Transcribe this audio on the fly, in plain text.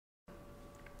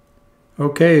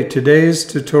Okay, today's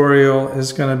tutorial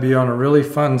is going to be on a really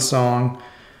fun song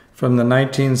from the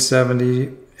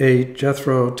 1978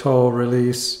 Jethro Tull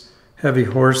release, Heavy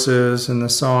Horses, and the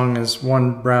song is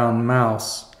One Brown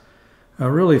Mouse.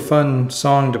 A really fun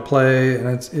song to play, and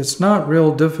it's not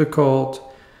real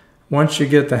difficult once you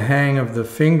get the hang of the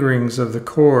fingerings of the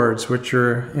chords, which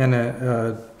are in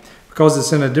because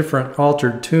it's in a different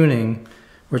altered tuning,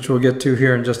 which we'll get to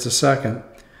here in just a second.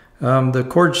 The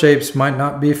chord shapes might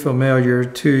not be familiar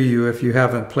to you if you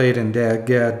haven't played in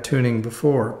DADGAD tuning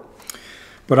before.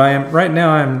 But right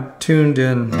now I'm tuned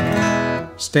in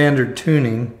standard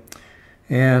tuning,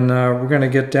 and we're going to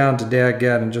get down to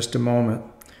DADGAD in just a moment.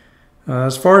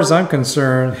 As far as I'm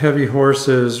concerned, Heavy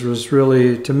Horses was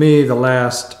really, to me, the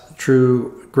last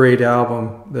true great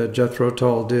album that Jethro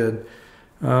Tull did.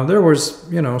 There was,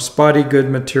 spotty good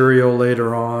material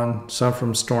later on, some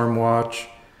from Stormwatch,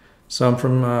 some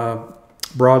from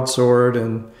Broadsword,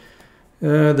 and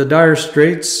the Dire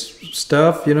Straits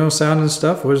stuff, sound and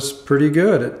stuff was pretty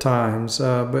good at times.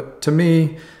 But to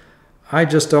me, I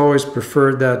just always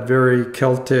preferred that very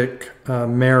Celtic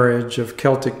marriage of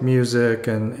Celtic music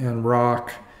and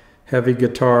rock, heavy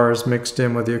guitars mixed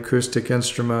in with the acoustic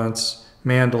instruments,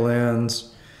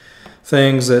 mandolins,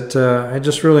 things that I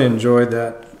just really enjoyed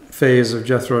that phase of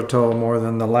Jethro Tull more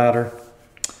than the latter.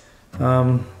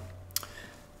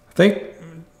 I think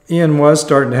Ian was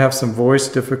starting to have some voice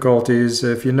difficulties.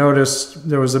 If you notice,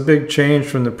 there was a big change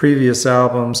from the previous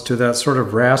albums to that sort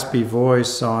of raspy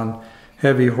voice on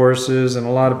Heavy Horses, and a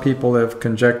lot of people have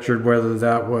conjectured whether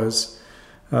that was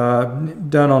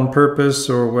done on purpose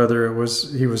or whether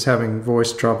he was having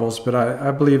voice troubles, but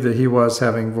I believe that he was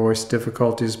having voice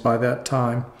difficulties by that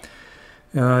time.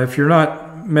 If you're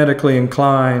not medically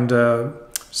inclined,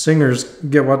 singers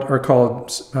get what are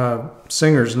called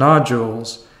singer's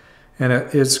nodules, and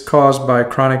it's caused by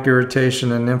chronic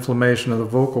irritation and inflammation of the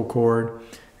vocal cord,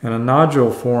 and a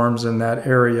nodule forms in that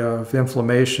area of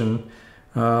inflammation.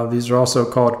 These are also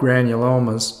called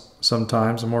granulomas,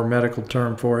 sometimes a more medical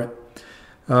term for it.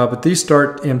 But these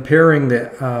start impairing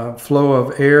the flow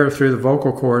of air through the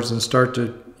vocal cords and start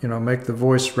to make the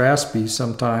voice raspy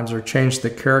sometimes, or change the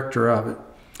character of it.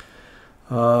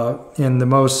 In the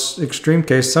most extreme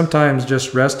case, sometimes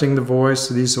just resting the voice,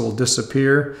 these will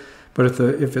disappear. But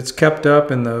if it's kept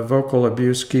up and the vocal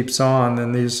abuse keeps on,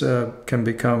 then these can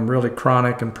become really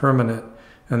chronic and permanent.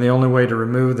 And the only way to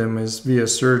remove them is via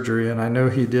surgery. And I know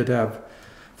he did have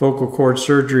vocal cord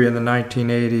surgery in the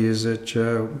 1980s, which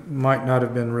might not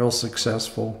have been real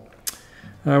successful,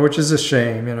 which is a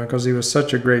shame, because he was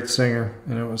such a great singer,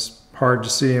 and it was hard to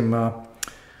see him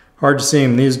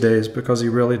these days because he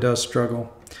really does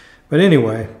struggle. But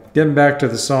anyway, getting back to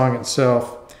the song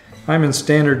itself. I'm in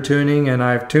standard tuning, and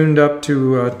I've tuned up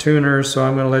to tuners, so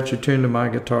I'm going to let you tune to my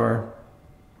guitar.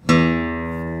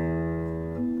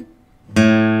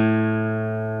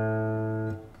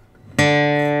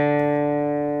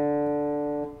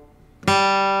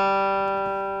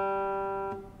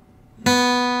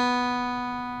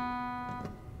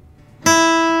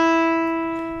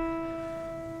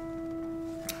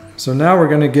 So now we're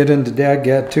going to get into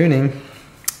DADGAD tuning.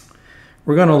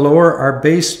 We're going to lower our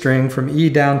bass string from E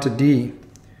down to D.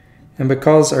 And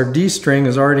because our D string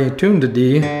is already tuned to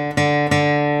D,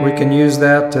 we can use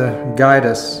that to guide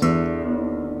us.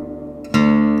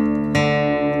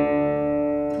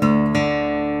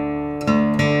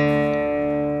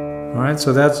 Alright,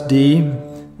 so that's D.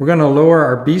 We're going to lower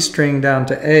our B string down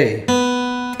to A.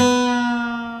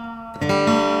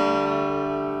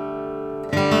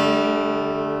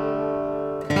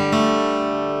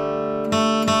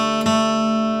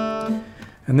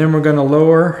 And then we're going to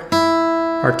lower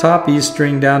our top E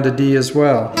string down to D as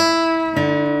well.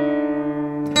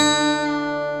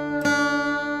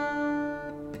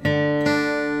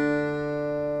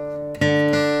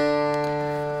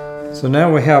 So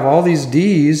now we have all these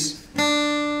Ds.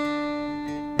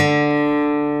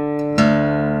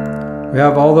 We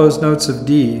have all those notes of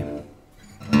D.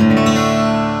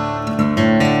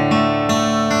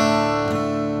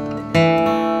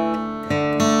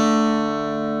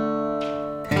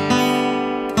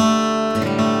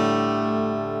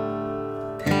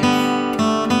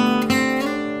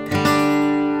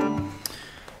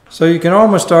 So you can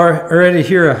almost already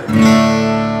hear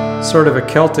a sort of a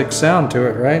Celtic sound to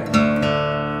it, right?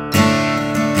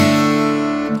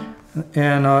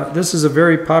 And this is a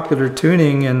very popular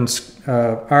tuning in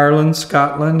Ireland,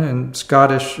 Scotland, and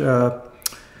Scottish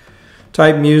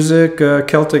type music,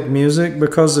 Celtic music,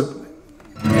 because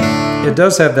it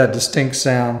does have that distinct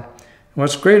sound.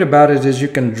 What's great about it is you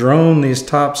can drone these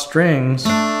top strings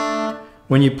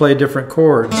when you play different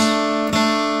chords.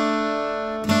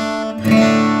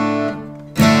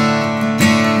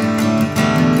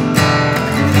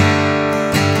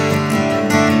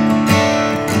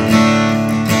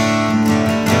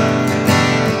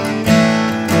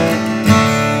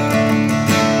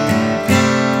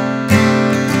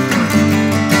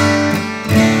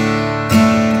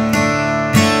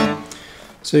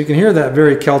 So you can hear that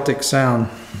very Celtic sound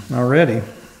already.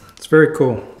 It's very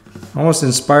cool. Almost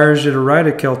inspires you to write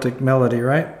a Celtic melody,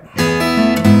 right?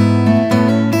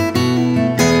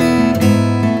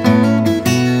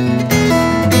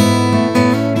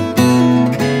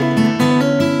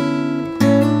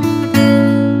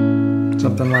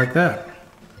 Something like that.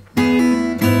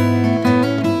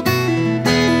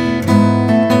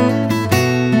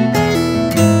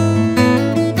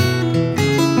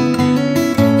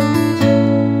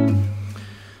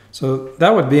 So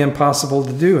that would be impossible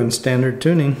to do in standard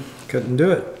tuning. Couldn't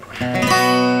do it.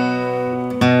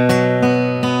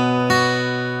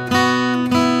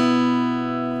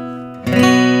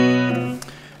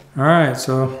 Alright,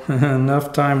 so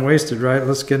enough time wasted, right?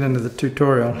 Let's get into the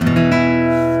tutorial.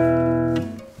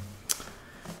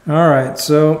 Alright,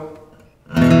 so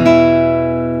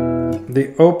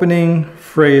the opening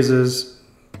phrases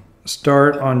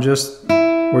start on just,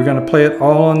 we're going to play it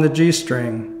all on the G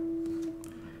string.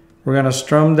 We're going to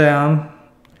strum down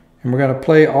and we're going to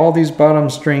play all these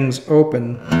bottom strings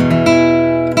open.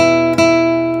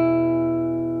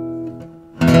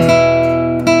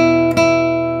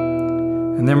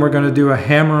 And then we're going to do a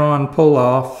hammer-on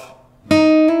pull-off.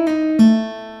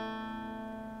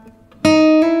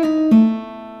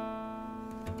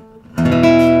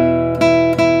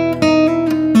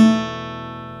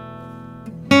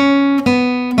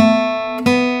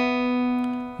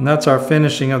 And that's our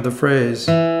finishing of the phrase.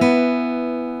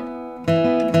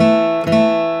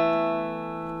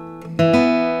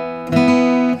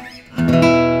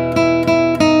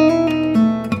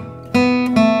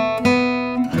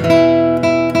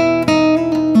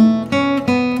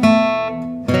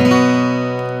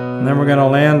 And then we're going to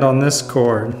land on this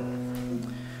chord.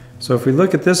 So if we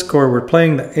look at this chord, we're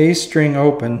playing the A string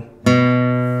open.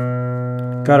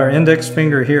 Got our index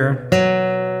finger here.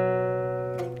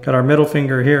 Got our middle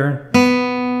finger here.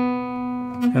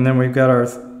 And then we've got our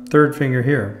third finger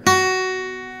here.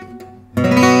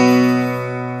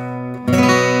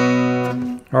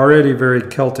 Already very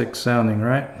Celtic sounding,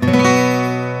 right?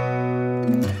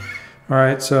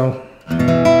 Alright, so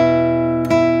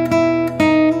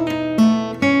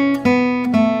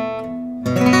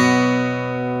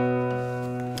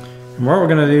and what we're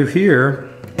going to do here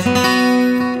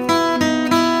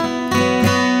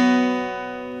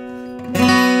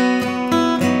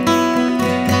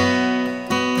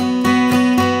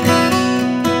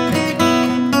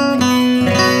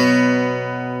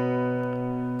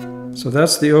so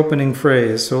that's the opening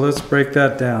phrase, so let's break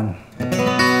that down.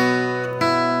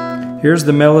 Here's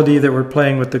the melody that we're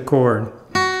playing with the chord.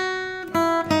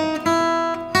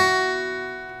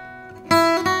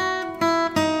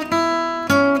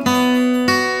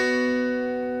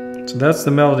 So that's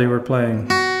the melody we're playing.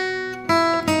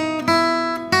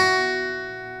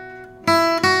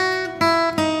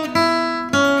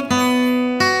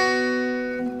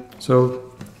 So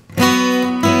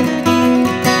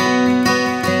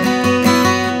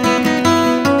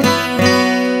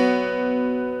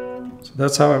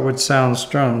that's how it would sound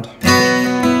strummed.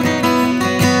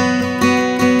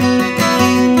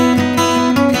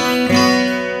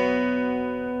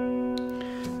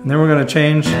 And then we're going to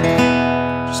change,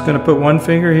 just going to put one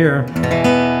finger here.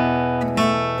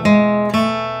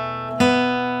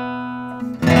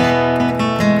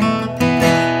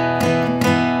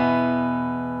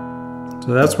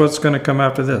 So that's what's going to come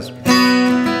after this.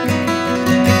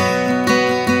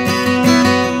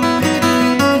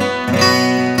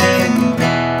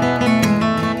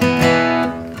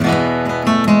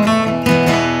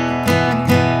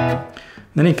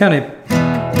 Then he kind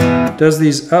of does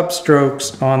these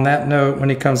upstrokes on that note when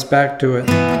he comes back to it.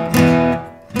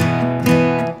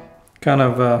 Kind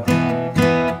of a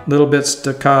little bit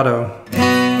staccato.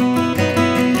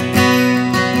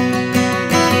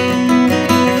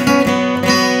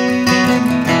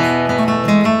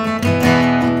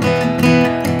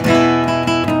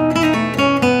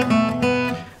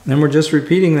 Then we're just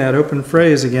repeating that open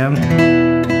phrase again.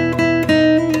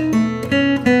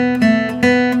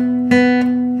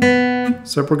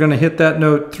 So we're going to hit that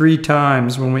note 3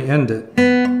 times when we end it.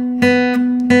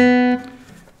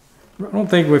 I don't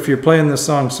think if you're playing this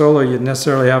song solo you'd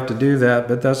necessarily have to do that,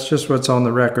 but that's just what's on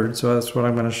the record, so that's what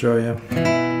I'm going to show you.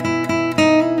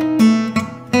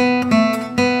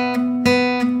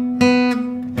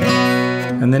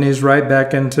 And then he's right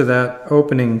back into that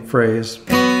opening phrase.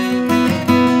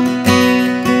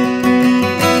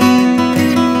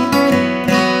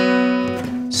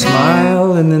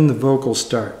 Smile, and then the vocal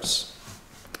starts.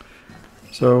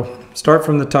 So start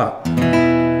from the top.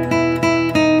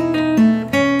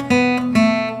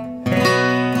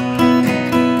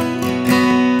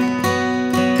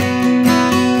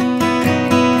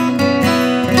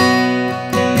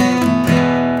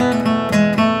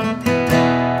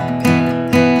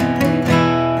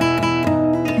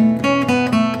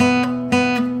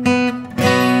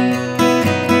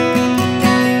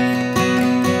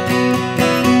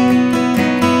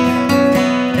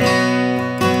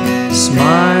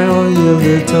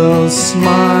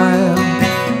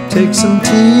 Take some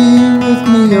tea with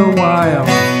me a while.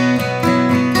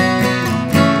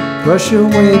 Brush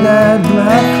away that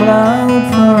black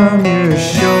cloud from your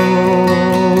shoulder.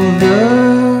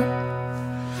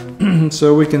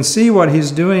 So we can see what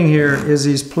he's doing here is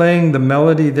he's playing the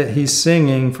melody that he's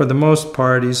singing. For the most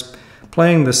part, he's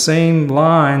playing the same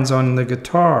lines on the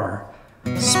guitar.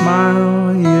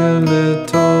 Smile, you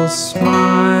little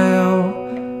smile.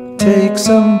 Take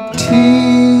some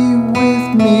tea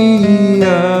with me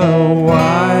a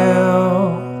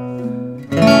while.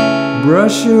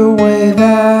 Brush away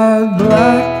that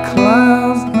black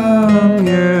cloud from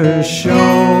your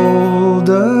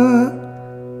shoulder.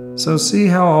 So see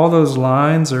how all those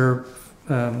lines are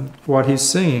what he's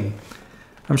singing.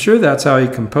 I'm sure that's how he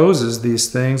composes these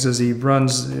things, as he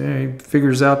he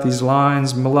figures out these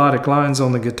lines, melodic lines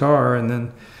on the guitar, and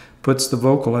then puts the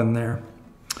vocal in there.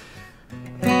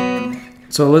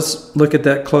 So let's look at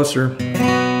that closer.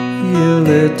 You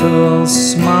little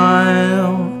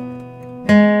smile.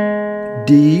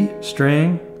 D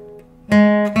string.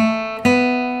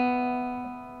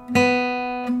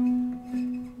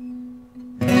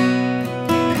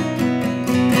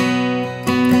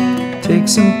 Take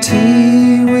some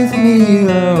tea with me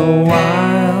a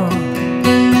while.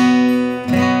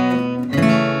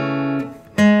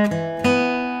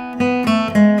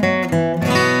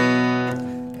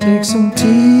 Take some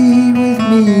tea with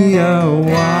me a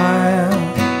while.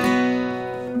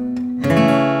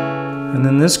 And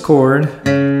then this chord,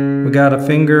 we got a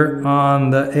finger on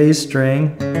the A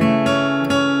string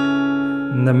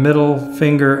and the middle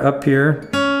finger up here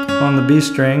on the B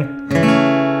string.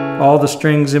 All the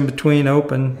strings in between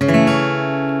open,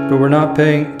 but we're not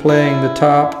playing the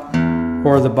top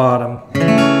or the bottom.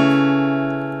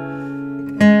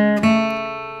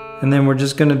 And then we're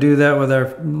just going to do that with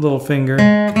our little finger.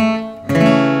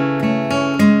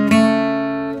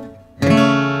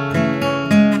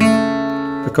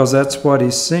 Because that's what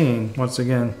he's singing, once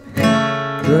again.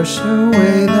 Brush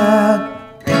away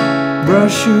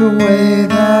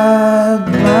that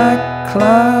black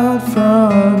cloud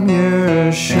from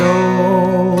your shoulder.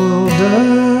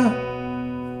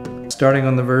 Starting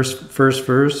on the first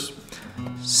verse.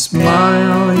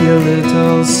 Smile, you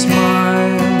little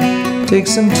smile. Take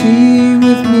some tea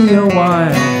with me a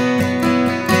while.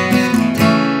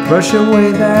 Brush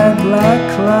away that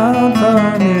black cloud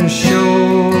from your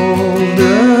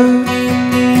shoulder.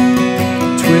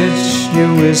 Twitch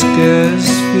your whiskers,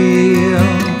 feel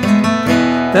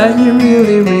that you're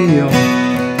really real.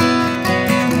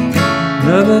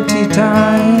 Another tea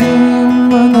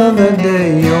time, another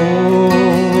day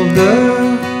older.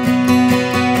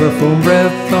 Perfume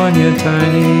breath on your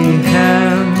tiny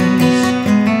hands.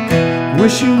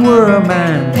 Wish you were a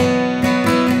man.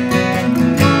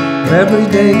 Every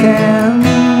day can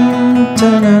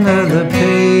turn another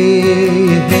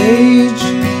page.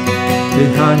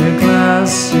 Behind your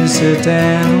glass you sit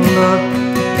and look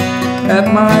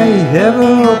at my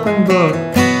ever-open book.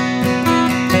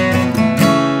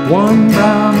 One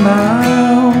brown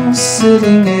mouse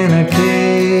sitting in a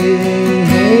cage.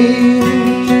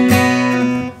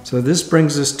 So this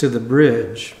brings us to the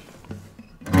bridge.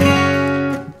 Do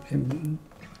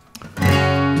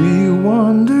you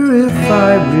wonder if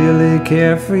I really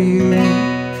care for you?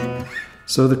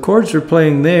 So the chords are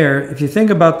playing there. If you think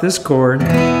about this chord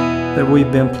that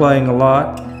we've been playing a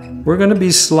lot, we're going to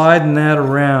be sliding that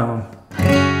around.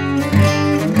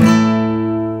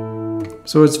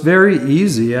 So it's very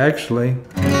easy, actually.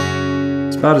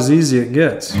 It's about as easy as it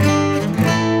gets.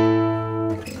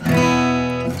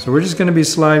 So we're just going to be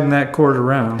sliding that chord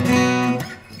around.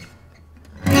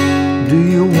 Do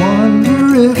you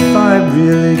wonder if I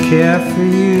really care for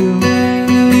you?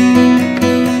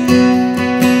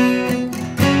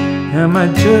 Am I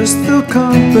just the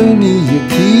company you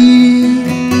keep?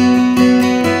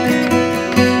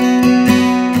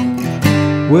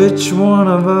 Which one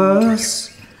of us?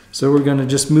 So we're going to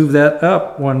just move that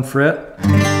up one fret.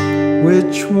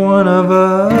 Which one of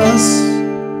us?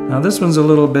 Now this one's a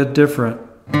little bit different.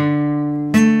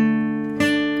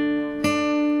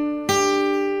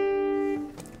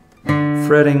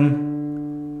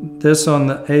 Fretting this on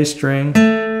the A string,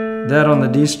 that on the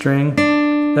D string,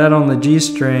 that on the G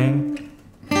string,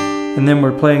 and then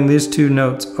we're playing these two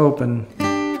notes open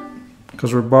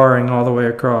because we're barring all the way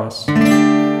across.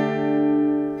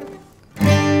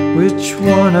 Which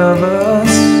one of us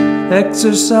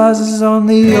exercises on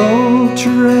the old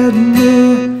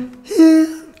treadmill?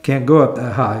 Can't go up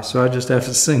that high, so I just have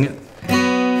to sing it.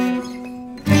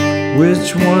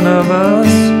 Which one of us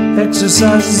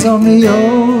exercises on the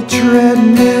old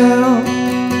treadmill?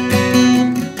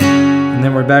 And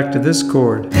then we're back to this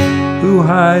chord. Who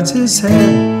hides his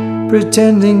head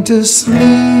pretending to sleep.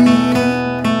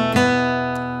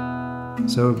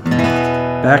 So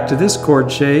back to this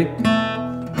chord shape.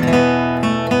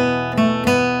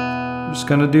 I'm just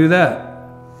going to do that.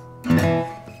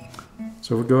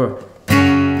 So we go.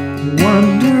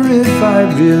 Wonder if I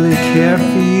really care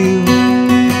for you.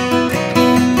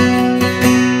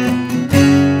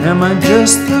 Am I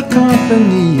just the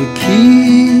company you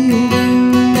keep?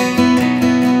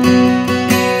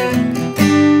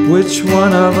 Which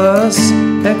one of us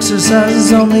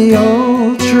exercises on the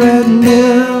old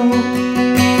treadmill?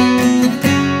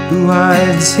 Who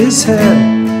hides his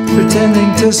head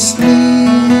pretending to sleep?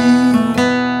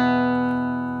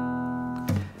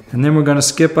 And then we're going to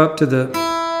skip up to the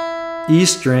E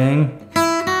string.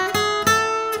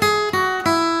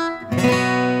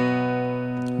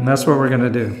 And that's what we're going to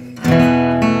do.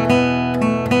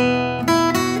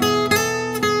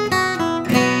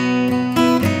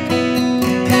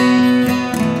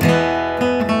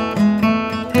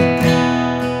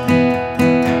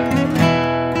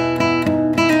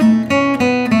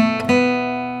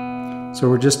 So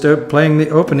we're just playing the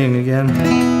opening again.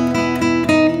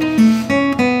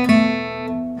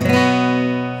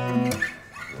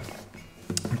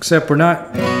 Except we're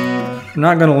not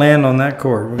going to land on that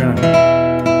chord. We're going to.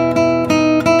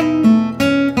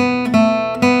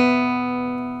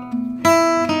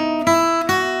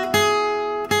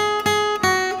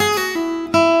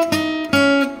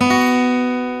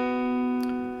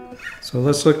 So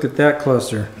let's look at that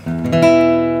closer.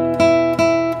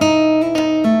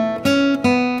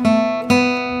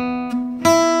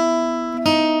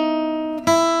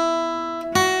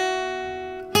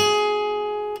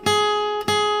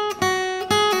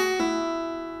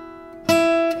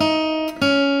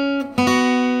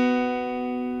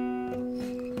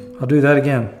 I'll do that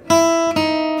again.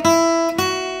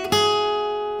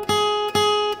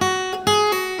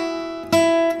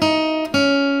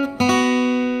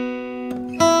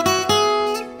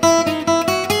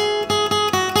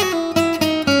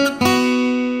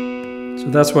 So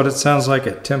that's what it sounds like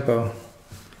at tempo.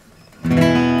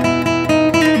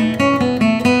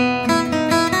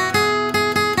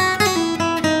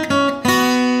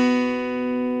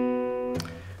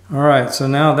 All right, so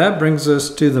now that brings us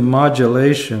to the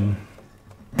modulation.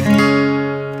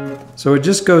 So it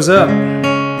just goes up.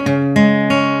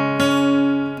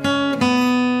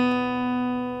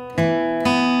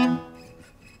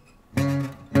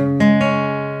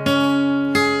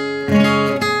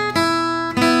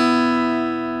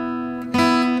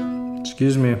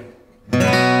 Excuse me.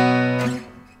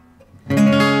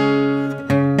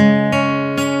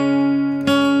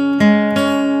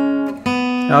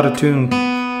 Out of tune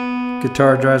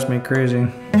guitar drives me crazy.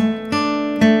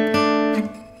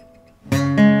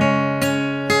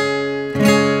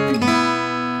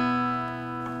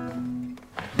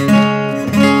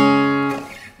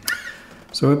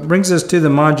 So it brings us to the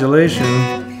modulation.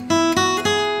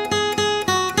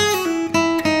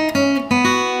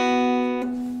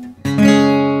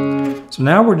 So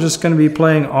now we're just going to be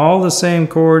playing all the same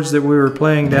chords that we were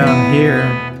playing down here,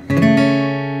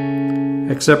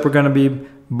 except we're going to be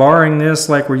barring this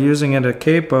like we're using it at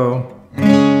capo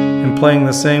and playing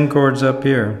the same chords up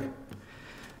here.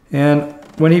 And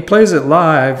when he plays it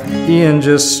live, Ian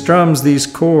just strums these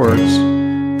chords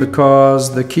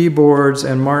because the keyboards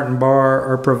and Martin Barre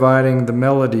are providing the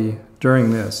melody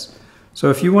during this. So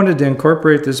if you wanted to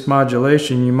incorporate this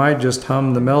modulation, you might just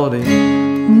hum the melody.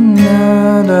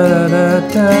 Da da da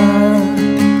da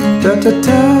da da da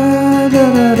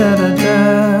da da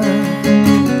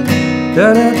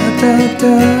da da da da da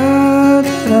da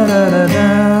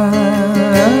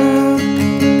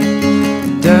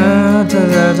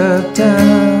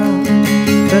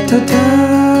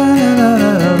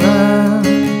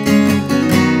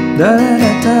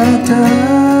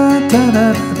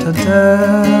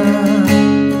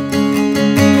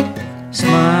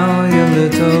Smile, your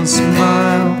little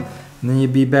smile, and then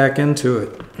you'd be back into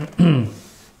it.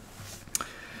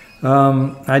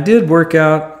 I did work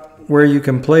out where you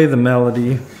can play the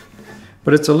melody,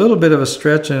 but it's a little bit of a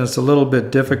stretch and it's a little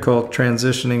bit difficult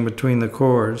transitioning between the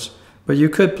chords. But you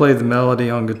could play the melody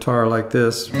on guitar like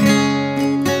this.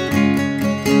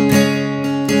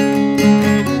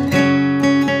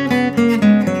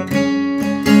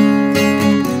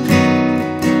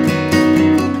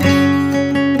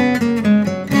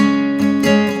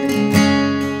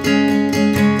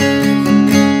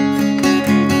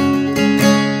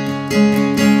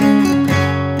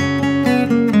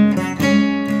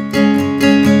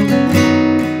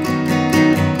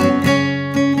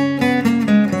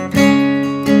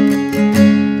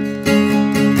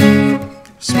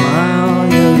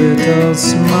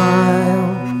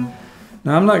 smile.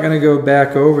 Now I'm not going to go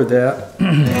back over that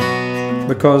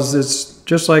because it's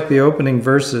just like the opening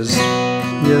verses.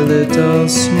 Your little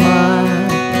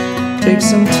smile, take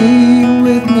some tea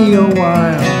with me a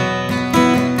while.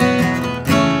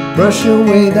 Brush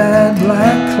away that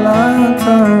black cloud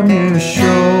from your shoulder.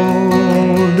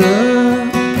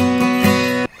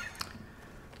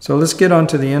 So let's get on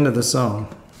to the end of the song.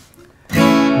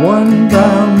 One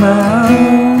brown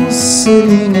mouse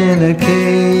sitting in a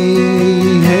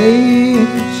cage.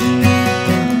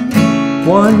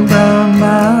 One brown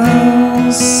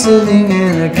mouse sitting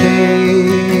in a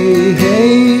cage.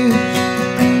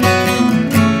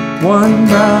 One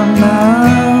brown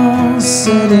mouse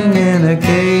sitting in a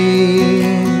cage.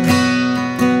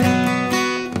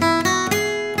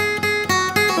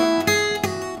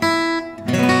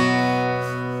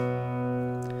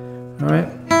 All right.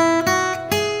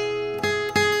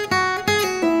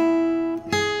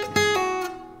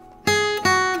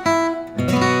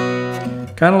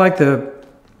 Kind of like the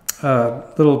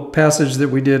little passage that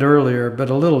we did earlier,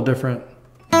 but a little different.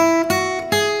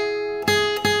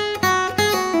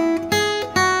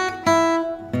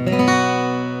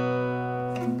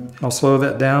 I'll slow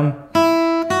that down.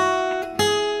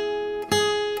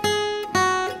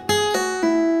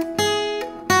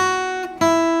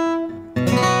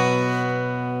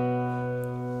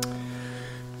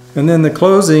 And then the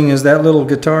closing is that little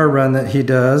guitar run that he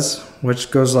does,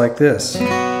 which goes like this.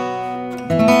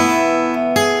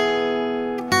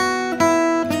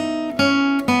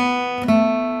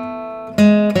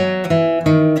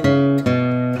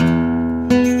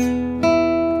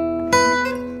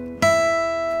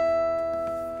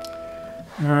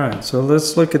 Alright, so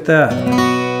let's look at that.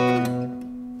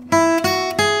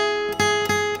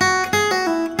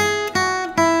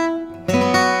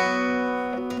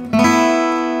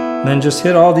 Then just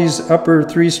hit all these upper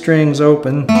 3 strings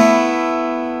open.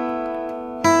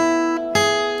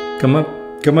 Come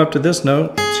up to this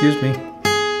note, excuse me.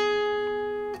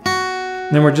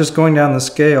 Then we're just going down the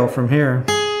scale from here.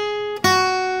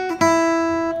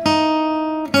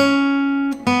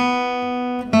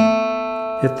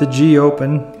 Hit the G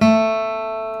open.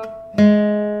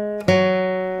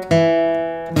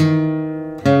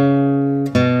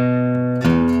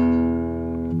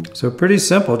 So pretty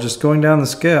simple, just going down the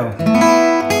scale.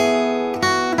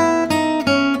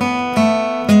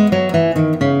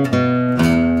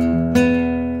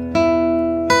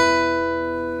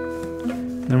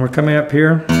 Then we're coming up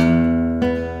here,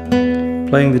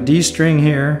 playing the D string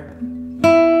here,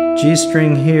 G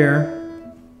string here,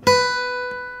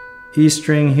 E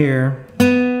string here,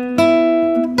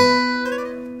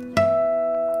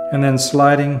 and then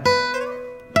sliding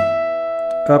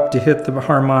up to hit the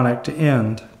harmonic to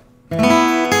end.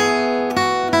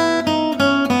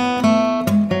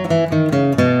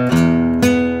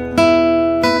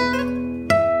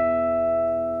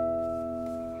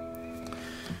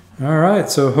 Alright,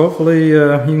 so hopefully you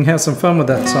can have some fun with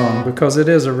that song, because it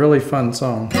is a really fun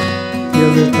song. Your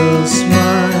little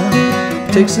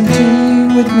smile, take some tea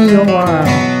with me a while.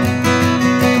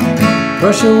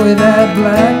 Brush away that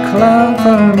black cloud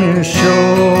from your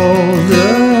shoulder.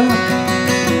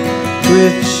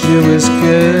 Twitch your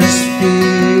whiskers,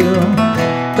 feel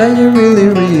that you're really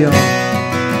real.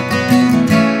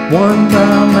 One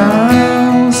brown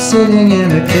mouse sitting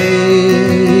in a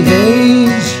cage.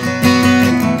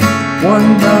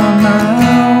 One brown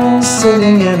mouse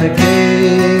sitting in a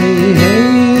cage.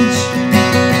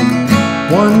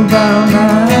 One brown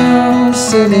mouse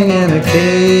sitting in a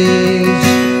cage.